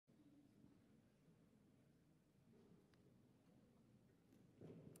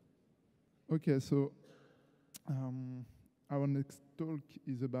Okay, so our next talk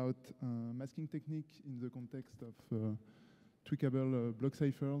is about masking technique in the context of Tweakable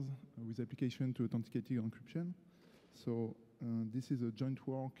Blockciphers with application to authenticated encryption. So this is a joint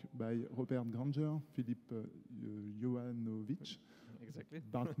work by Robert Granger, Philip Jovanovic, exactly.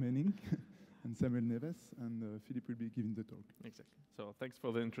 Bart Manning, and Samuel Neves, and Philip will be giving the talk. Exactly. So thanks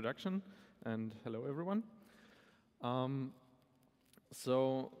for the introduction, and hello everyone.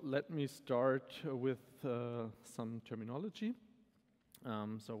 So let me start with some terminology.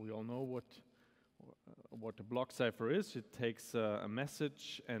 So we all know what a block cipher is. It takes a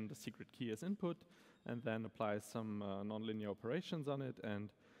message and a secret key as input, and then applies some nonlinear operations on it,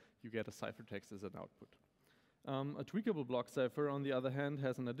 and you get a ciphertext as an output. A tweakable block cipher, on the other hand,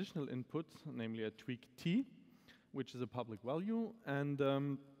 has an additional input, namely a tweak t, which is a public value,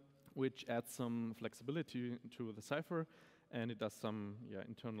 and which adds some flexibility to the cipher, and it does some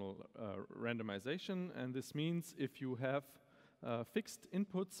internal randomization. And this means if you have fixed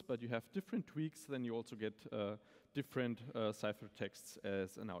inputs, but you have different tweaks, then you also get different ciphertexts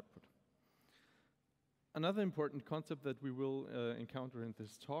as an output. Another important concept that we will encounter in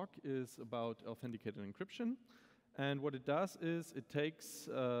this talk is about authenticated encryption. And what it does is it takes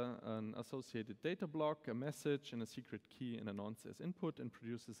an associated data block, a message, and a secret key and a nonce as input, and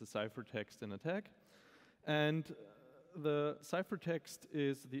produces a ciphertext and a tag. And the ciphertext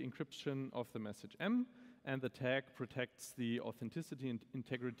is the encryption of the message M, and the tag protects the authenticity and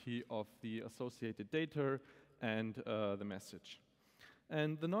integrity of the associated data and the message.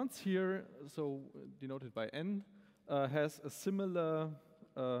 And the nonce here, so denoted by N, has a similar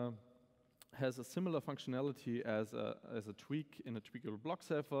functionality as a tweak in a tweakable block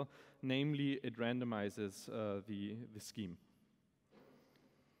cipher. Namely, it randomizes the scheme.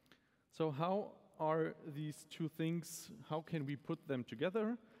 So how are these two things? How can we put them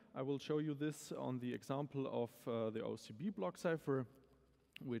together? I will show you this on the example of the OCB block cipher,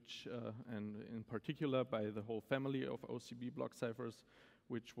 which, and in particular by the whole family of OCB block ciphers,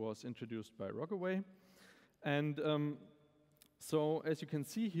 which was introduced by Roggaway. And so as you can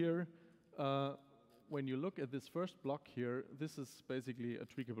see here, when you look at this first block here, this is basically a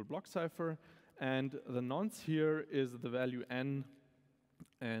tweakable block cipher, and the nonce here is the value N,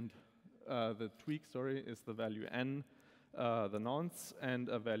 and the tweak, is the value N, the nonce, and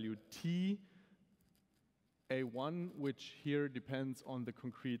a value T, A1, which here depends on the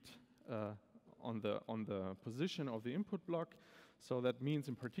concrete, on the position of the input block. So that means,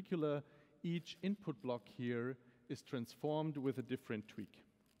 in particular, each input block here is transformed with a different tweak.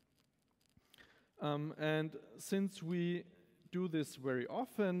 And since we do this very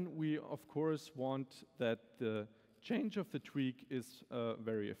often, we, of course, want that the change of the tweak is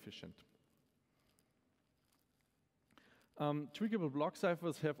very efficient. Tweakable block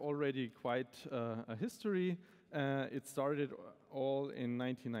ciphers have already quite a history. It started all in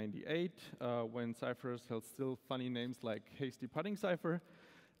 1998 when ciphers held still funny names like Hasty Pudding Cipher.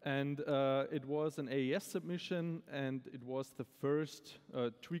 And it was an AES submission, and it was the first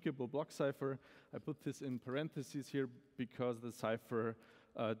tweakable block cipher. I put this in parentheses here because the cipher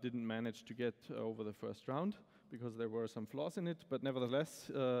didn't manage to get over the first round because there were some flaws in it. But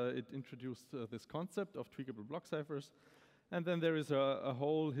nevertheless, it introduced this concept of tweakable block ciphers. And then there is a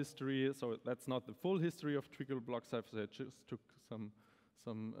whole history, so that's not the full history of tweakable block ciphers. I just took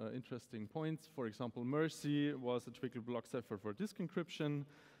some interesting points. For example, Mercy was a tweakable block cipher for disk encryption.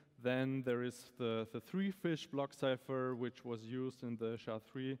 Then there is the three-fish block cipher, which was used in the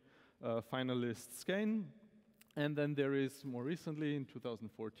SHA-3 finalist skein. And then there is, more recently, in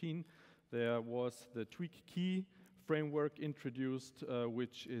 2014, there was the tweak key framework introduced,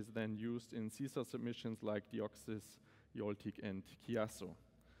 which is then used in CISA submissions like Deoxys, Yoltik, and Chiasso.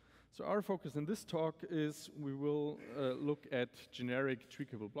 So our focus in this talk is we will look at generic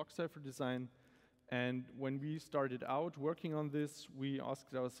tweakable block cipher design. And when we started out working on this, we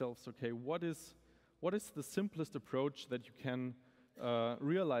asked ourselves, okay, what is the simplest approach that you can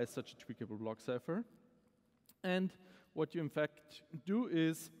realize such a tweakable block cipher? And what you in fact do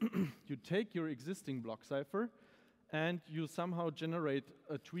is you take your existing block cipher and you somehow generate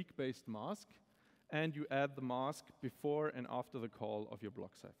a tweak-based mask, and you add the mask before and after the call of your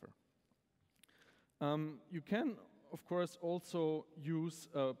block cipher. You can, of course, also use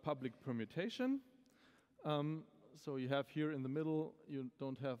a public permutation. So you have here in the middle, you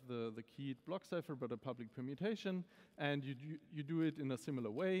don't have the keyed block cipher, but a public permutation, and you do it in a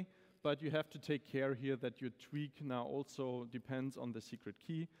similar way, but you have to take care here that your tweak now also depends on the secret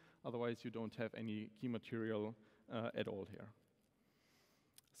key, otherwise you don't have any key material at all here.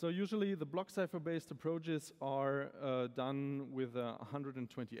 So usually the Blockcipher-based approaches are done with a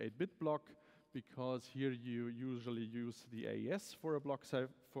 128-bit block, because here you usually use the AES for a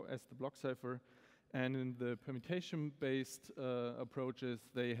as the Blockcipher, and in the permutation-based approaches,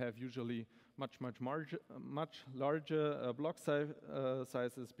 they have usually much larger block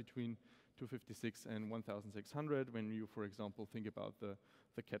sizes between 256 and 1600 when you, for example, think about the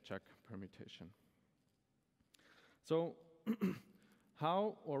Ketchak permutation. So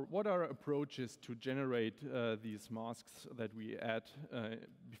how or what are approaches to generate these masks that we add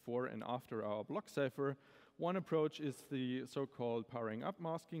before and after our Blockcipher? One approach is the so-called powering up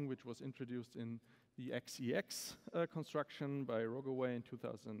masking, which was introduced in the XEX construction by Rogoway in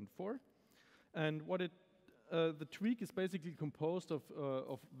 2004. And what the tweak is basically composed of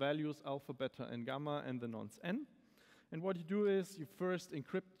values alpha, beta, and gamma, and the nonce n. And what you do is you first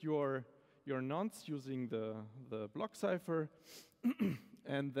encrypt your nonce using the Blockcipher,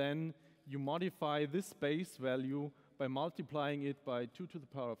 and then you modify this base value by multiplying it by 2 to the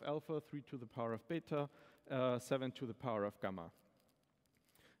power of alpha, 3 to the power of beta, 7 to the power of gamma.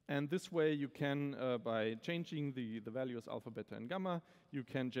 And this way you can, by changing the values alpha, beta, and gamma, you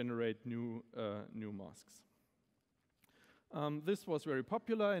can generate new masks. This was very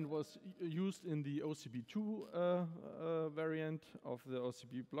popular and was used in the OCB2 variant of the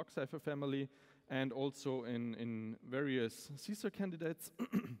OCB Blockcipher family, and also in various CSER candidates.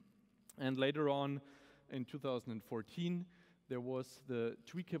 And later on, in 2014, there was the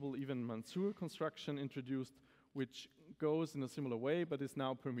Tweakable Even-Mansur construction introduced, which goes in a similar way, but is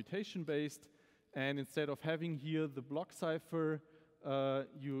now permutation-based. And instead of having here the Blockcipher,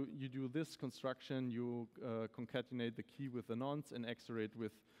 you do this construction, you concatenate the key with the nonce and XOR it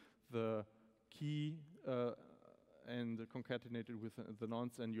with the key and concatenate it with the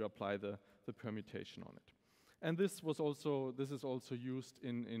nonce, and you apply the permutation on it. And this is also used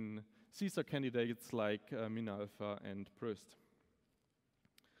in CSER candidates like MinAlpha and Proest.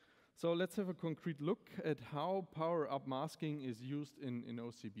 So let's have a concrete look at how power-up masking is used in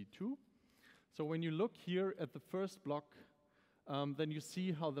OCB2. So when you look here at the first block, then you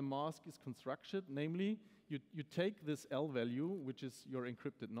see how the mask is constructed. Namely, you take this L value, which is your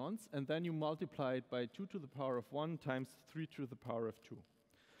encrypted nonce, and then you multiply it by 2 to the power of 1 times 3 to the power of 2.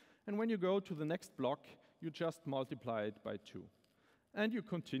 And when you go to the next block, you just multiply it by 2. And you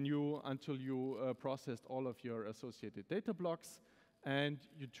continue until you processed all of your associated data blocks. And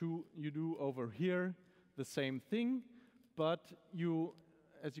you do over here the same thing, but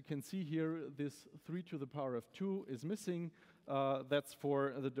as you can see here, this 3 to the power of 2 is missing. That's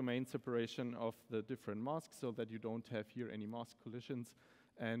for the domain separation of the different masks, so that you don't have here any mask collisions,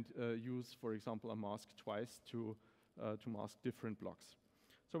 and use, for example, a mask twice to mask different blocks.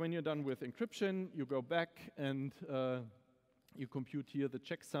 So when you're done with encryption, you go back and you compute here the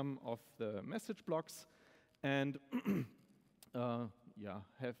checksum of the message blocks, and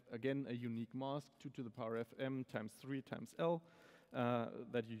have again a unique mask, 2 to the power of m times 3 times L,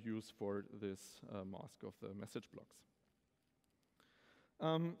 that you use for this mask of the message blocks.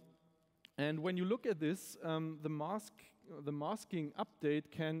 And when you look at this, the masking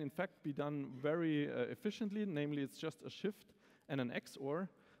update can in fact be done very efficiently. Namely, it's just a shift and an XOR.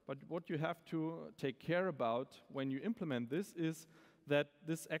 But what you have to take care about when you implement this is that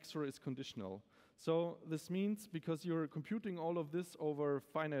this XOR is conditional. So this means, because you're computing all of this over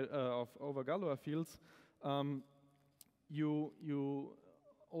over Galois fields, you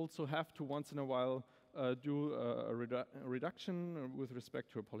also have to once in a while do a reduction with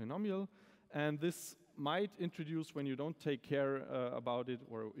respect to a polynomial, and this might introduce, when you don't take care about it,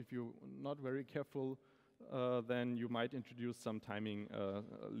 or if you're not very careful, then you might introduce some timing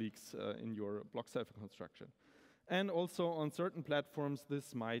leaks in your Blockcipher construction. And also on certain platforms,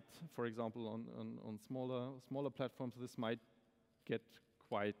 this might, for example, on smaller platforms, this might get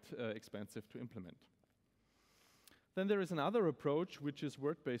quite expensive to implement. Then there is another approach, which is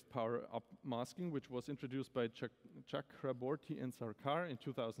word-based power-up masking, which was introduced by Chakraborty and Sarkar in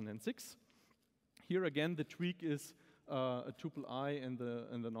 2006. Here again, the tweak is a tuple I and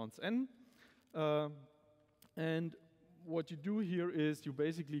the nonce n. And what you do here is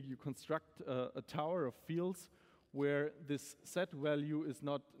you construct a tower of fields where this set value is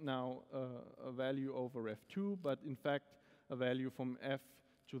not now a value over f2, but in fact a value from f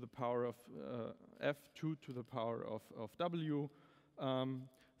to the power of f2 to the power of w.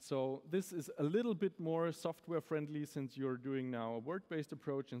 So this is a little bit more software friendly, since you're doing now a word-based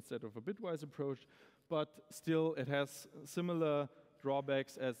approach instead of a bitwise approach, but still it has similar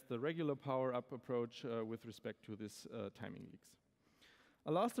drawbacks as the regular power-up approach with respect to this timing leaks.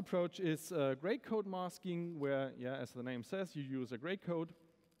 A last approach is gray code masking, where, as the name says, you use a gray code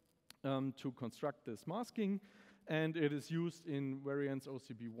to construct this masking, and it is used in variants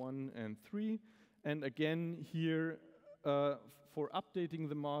OCB 1 and 3. And again, here, for updating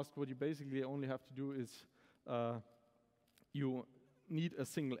the mask, what you basically only have to do is you need a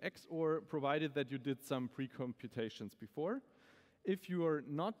single XOR, provided that you did some pre-computations before. If you are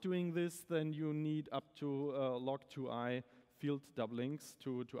not doing this, then you need up to log2i field doublings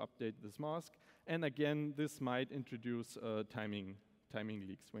to update this mask. And again, this might introduce timing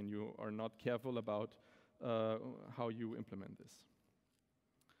leaks when you are not careful about how you implement this.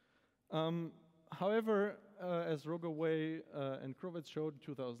 However, as Rogaway and Krovitz showed in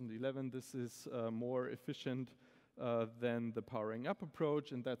 2011, this is more efficient than the powering up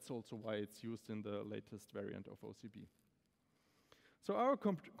approach, and that's also why it's used in the latest variant of OCB. So our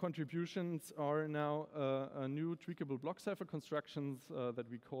contributions are now a new tweakable Blockcipher constructions that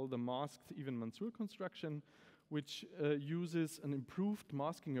we call the masked even Mansur construction, which uses an improved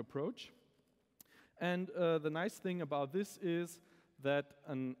masking approach. And the nice thing about this is that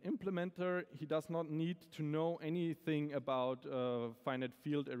an implementer, he does not need to know anything about finite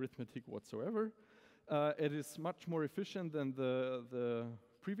field arithmetic whatsoever. It is much more efficient than the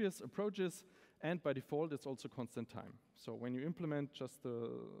previous approaches, and by default, it's also constant time. So when you implement just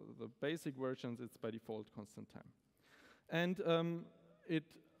the basic versions, it's by default constant time. And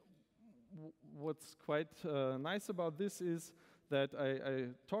what's quite nice about this is that I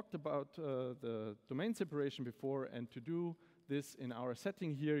talked about the domain separation before, and to do this in our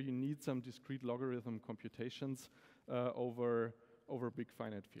setting here, you need some discrete logarithm computations over big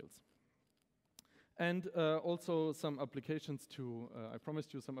finite fields. And also some applications to, I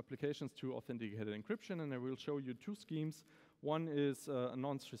promised you some applications to authenticated encryption, and I will show you two schemes. One is a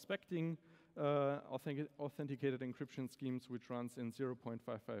nonce-respecting authenticated encryption schemes, which runs in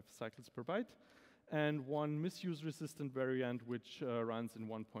 0.55 cycles per byte, and one misuse-resistant variant, which runs in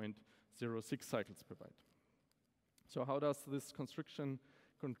 1.06 cycles per byte. So how does this construction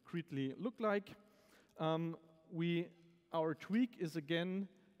concretely look like? Our tweak is again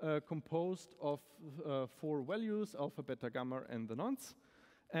composed of 4 values, alpha, beta, gamma, and the nonce.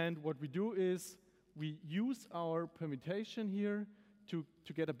 And what we do is we use our permutation here to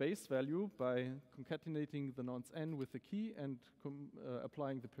get a base value by concatenating the nonce n with the key and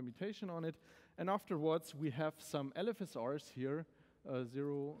applying the permutation on it. And afterwards, we have some LFSRs here,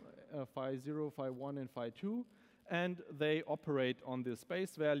 phi 0, phi 1, and phi 2. And they operate on this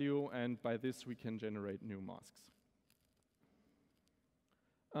base value, and by this we can generate new masks.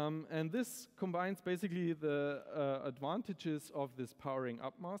 And this combines basically the advantages of this powering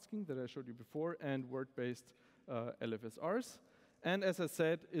up masking that I showed you before and word-based LFSRs. And as I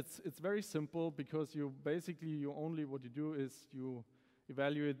said, it's very simple because what you do is you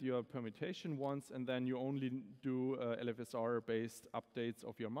evaluate your permutation once, and then you only do LFSR-based updates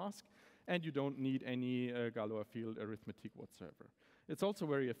of your mask, and you don't need any Galois field arithmetic whatsoever. It's also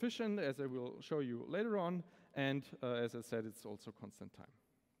very efficient, as I will show you later on, and as I said, it's also constant time.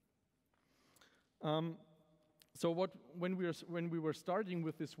 So when we were starting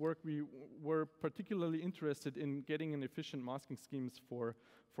with this work, we were particularly interested in getting an efficient masking schemes for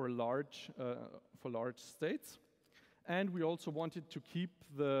large states, and we also wanted to keep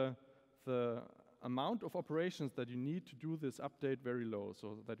the amount of operations that you need to do this update very low,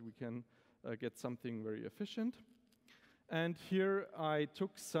 so that we can get something very efficient. And here I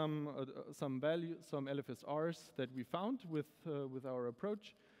took some LFSRs that we found with our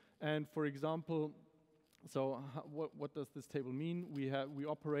approach. And for example, so what does this table mean? We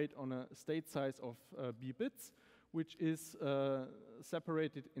operate on a state size of b bits, which is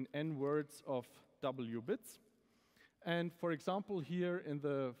separated in n words of w bits. And for example, here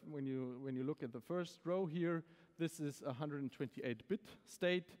when you look at the first row here, this is a 128-bit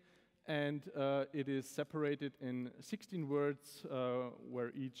state, and it is separated in 16 words,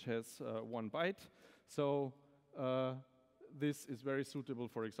 where each has 1 byte. So this is very suitable,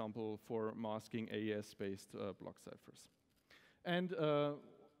 for example, for masking AES-based Blockciphers. And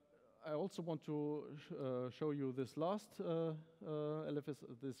I also want to show you this last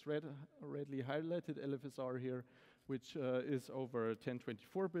this redly highlighted LFSR here, which is over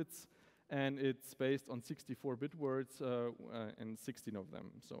 1024 bits, and it's based on 64-bit words and 16 of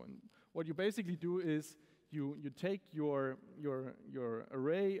them. So what you basically do is you take your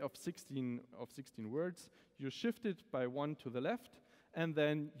array of 16 words, you shift it by 1 to the left, and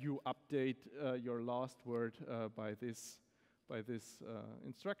then you update your last word by this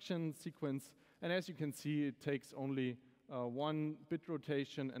instruction sequence. And as you can see, it takes only 1 bit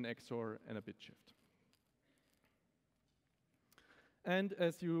rotation, an XOR, and a bit shift. And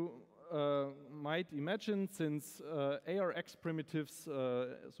as you might imagine, since ARX primitives,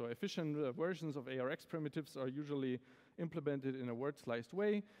 so efficient versions of ARX primitives are usually implemented in a word-sliced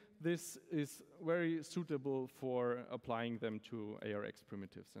way, this is very suitable for applying them to ARX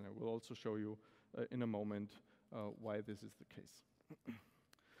primitives. And I will also show you in a moment why this is the case.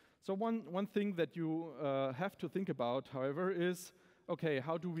 So one thing that you have to think about, however, is, okay,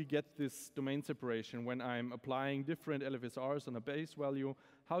 how do we get this domain separation when I'm applying different LFSRs on a base value?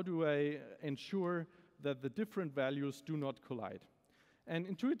 How do I ensure that the different values do not collide? And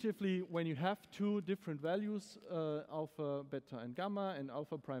intuitively, when you have two different values, alpha, beta, and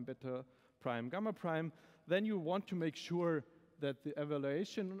alpha prime, beta prime, gamma prime, then you want to make sure that the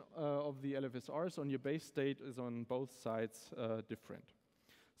evaluation of the LFSRs on your base state is on both sides different.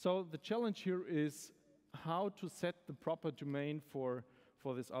 So the challenge here is how to set the proper domain for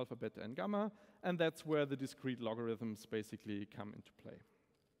this alpha, beta, and gamma, and that's where the discrete logarithms basically come into play.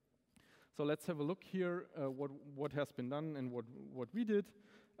 So let's have a look here what has been done and what we did.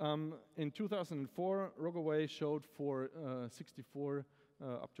 In 2004, Rogoway showed for 64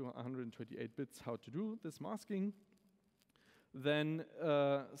 up to 128 bits how to do this masking. Then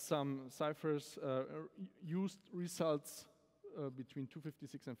some ciphers used results between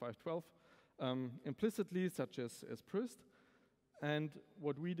 256 and 512 implicitly, such as PRIST. And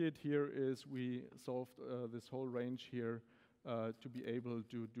what we did here is we solved this whole range here to be able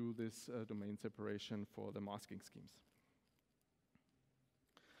to do this domain separation for the masking schemes.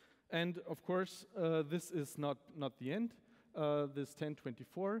 And of course, this is not the end. This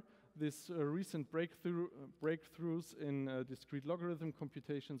 1024, this recent breakthroughs in discrete logarithm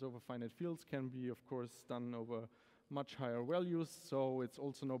computations over finite fields can be, of course, done over much higher values, so it's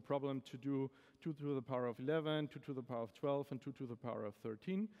also no problem to do 2 to the power of 11, 2 to the power of 12, and 2 to the power of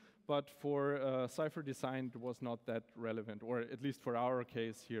 13. But for cipher design, it was not that relevant, or at least for our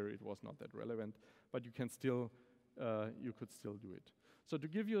case here, it was not that relevant. But you can still, you could still do it. So to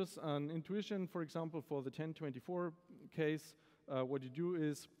give you an intuition, for example, for the 1024 case, what you do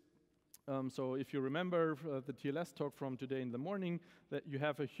is, so if you remember the TLS talk from today in the morning, that you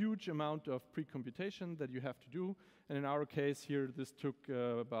have a huge amount of pre-computation that you have to do. And in our case here, this took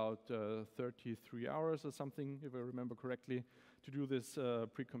about 33 hours or something, if I remember correctly, to do this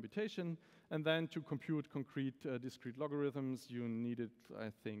pre-computation. And then to compute concrete discrete logarithms, you needed,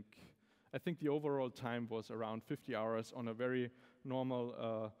 I think the overall time was around 50 hours on a very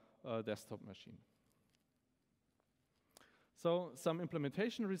normal desktop machine. So some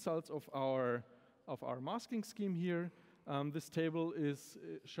implementation results of our masking scheme here. This table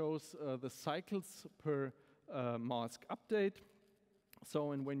shows the cycles per mask update.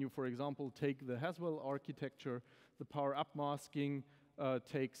 So, and when you, for example, take the Haswell architecture, the power up masking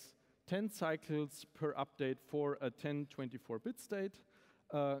takes 10 cycles per update for a 1024-bit state.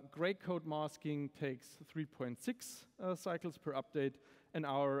 Gray code masking takes 3.6 cycles per update, and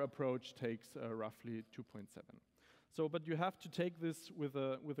our approach takes roughly 2.7. So, but you have to take this with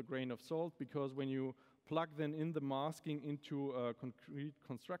a grain of salt, because when you plug then in the masking into a concrete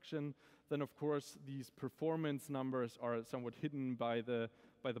construction, then of course these performance numbers are somewhat hidden by the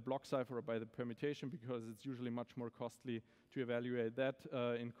Blockcipher or by the permutation, because it's usually much more costly to evaluate that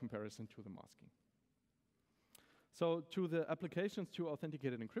in comparison to the masking. So to the applications to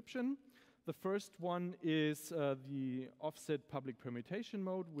authenticated encryption, the first one is the offset public permutation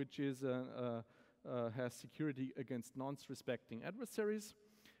mode, which is has security against nonce-respecting adversaries.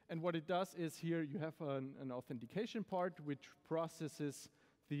 And what it does is here you have an authentication part which processes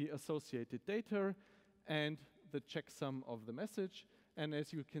the associated data and the checksum of the message. And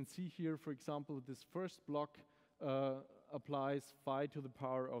as you can see here, for example, this first block applies phi to the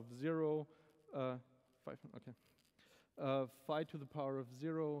power of 0, phi to the power of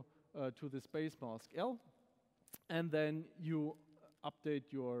 0 to this base mask L. And then you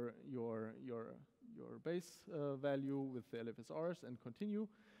update your base value with the LFSRs and continue.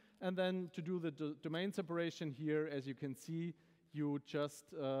 And then to do the domain separation here, as you can see, you just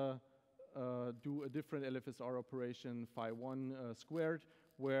do a different LFSR operation, phi1 squared,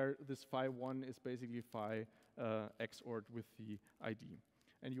 where this phi1 is basically phi XORed with the ID.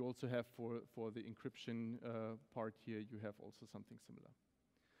 And you also have for the encryption part here, you have also something similar.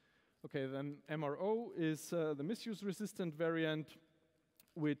 Okay, then MRO is the misuse-resistant variant,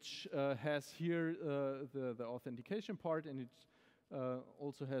 which has here the authentication part, and it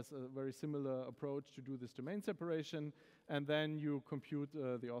also has a very similar approach to do this domain separation. And then you compute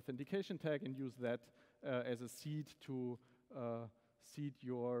the authentication tag and use that as a seed to seed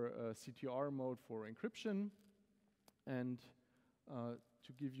your CTR mode for encryption. And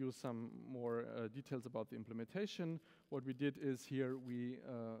to give you some more details about the implementation, what we did is here we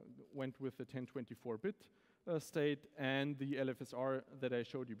went with the 1024-bit state and the LFSR that I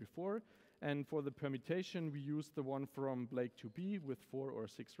showed you before. And for the permutation, we used the one from Blake 2B with 4 or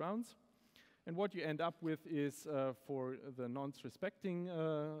 6 rounds. And what you end up with is for the nonce respecting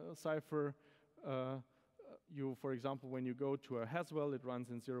cipher, you, for example, when you go to a Haswell, it runs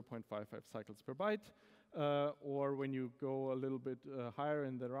in 0.55 cycles per byte. Or when you go a little bit higher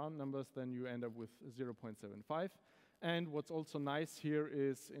in the round numbers, then you end up with 0.75. And what's also nice here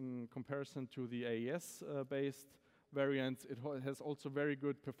is, in comparison to the AES-based variants, it has also very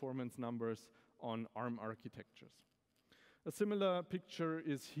good performance numbers on ARM architectures. A similar picture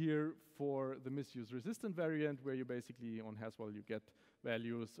is here for the misuse-resistant variant, where you basically, on Haswell, you get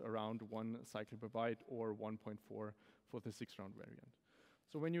values around 1 cycle per byte or 1.4 for the 6-round variant.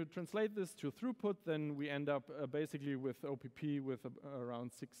 So when you translate this to throughput, then we end up basically with OPP with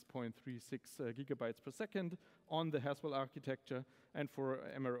around 6.36 gigabytes per second on the Haswell architecture, and for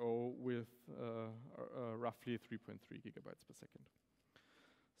MRO with roughly 3.3 gigabytes per second.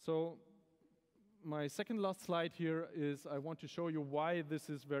 So my second last slide here is I want to show you why this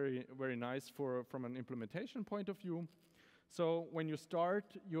is very, very nice from an implementation point of view. So when you start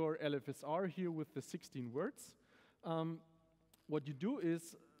your LFSR here with the 16 words, what you do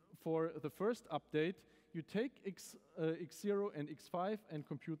is, for the first update, you take x0 and x5 and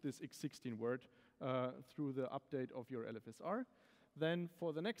compute this x16 word through the update of your LFSR. Then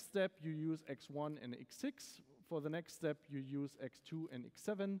for the next step, you use x1 and x6. For the next step, you use x2 and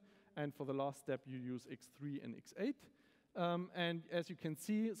x7. And for the last step, you use x3 and x8. And as you can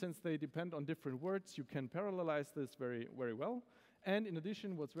see, since they depend on different words, you can parallelize this very, very well. And in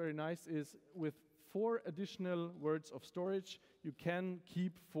addition, what's very nice is with 4 additional words of storage, you can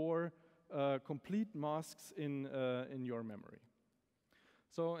keep 4 complete masks in your memory.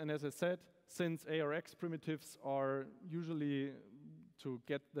 So, and as I said, since ARX primitives are usually, to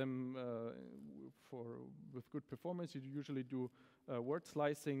get them with good performance, you usually do word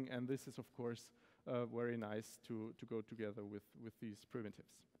slicing, and this is, of course, very nice to go together with these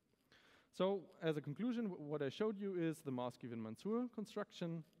primitives. So, as a conclusion, what I showed you is the mask-even Mansour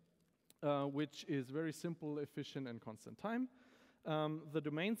construction, which is very simple, efficient, and constant time. The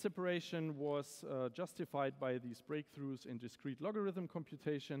domain separation was justified by these breakthroughs in discrete logarithm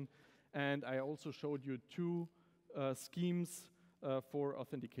computation, and I also showed you 2 schemes for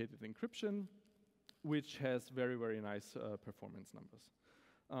authenticated encryption, which has very, very nice performance numbers.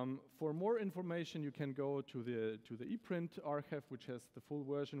 For more information, you can go to the ePrint archive, which has the full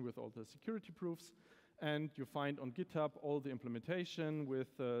version with all the security proofs. And you find on GitHub all the implementation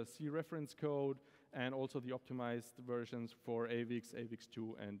with C reference code and also the optimized versions for AVIX,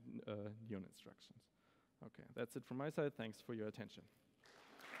 AVIX2, and Neon instructions. Okay, that's it from my side. Thanks for your attention.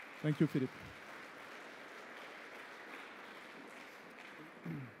 Thank you, Philip.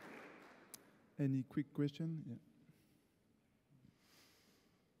 Any quick question? Yeah.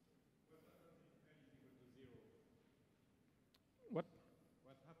 What?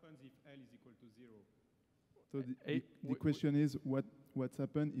 What happens if L is equal to 0? So the question is, what's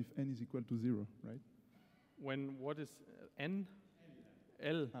happened if n is equal to 0, right? When what is n?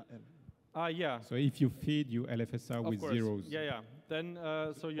 L. L. Yeah. So if you feed your LFSR with zeros, yeah. Then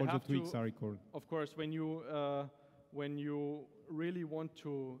so you all have the tweaks are recalled. Of course, when you really want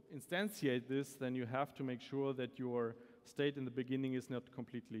to instantiate this, then you have to make sure that your state in the beginning is not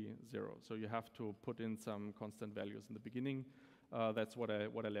completely 0. So you have to put in some constant values in the beginning. That's what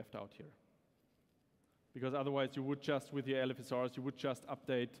I left out here. Because otherwise, you would just, with your LFSRs, you would just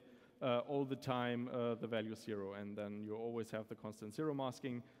update all the time the value 0, and then you always have the constant 0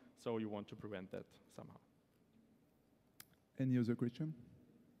 masking, so you want to prevent that somehow. Any other question?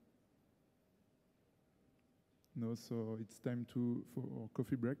 No, so it's time for our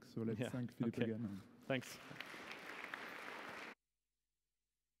coffee break, so let's thank Philip again. Thanks.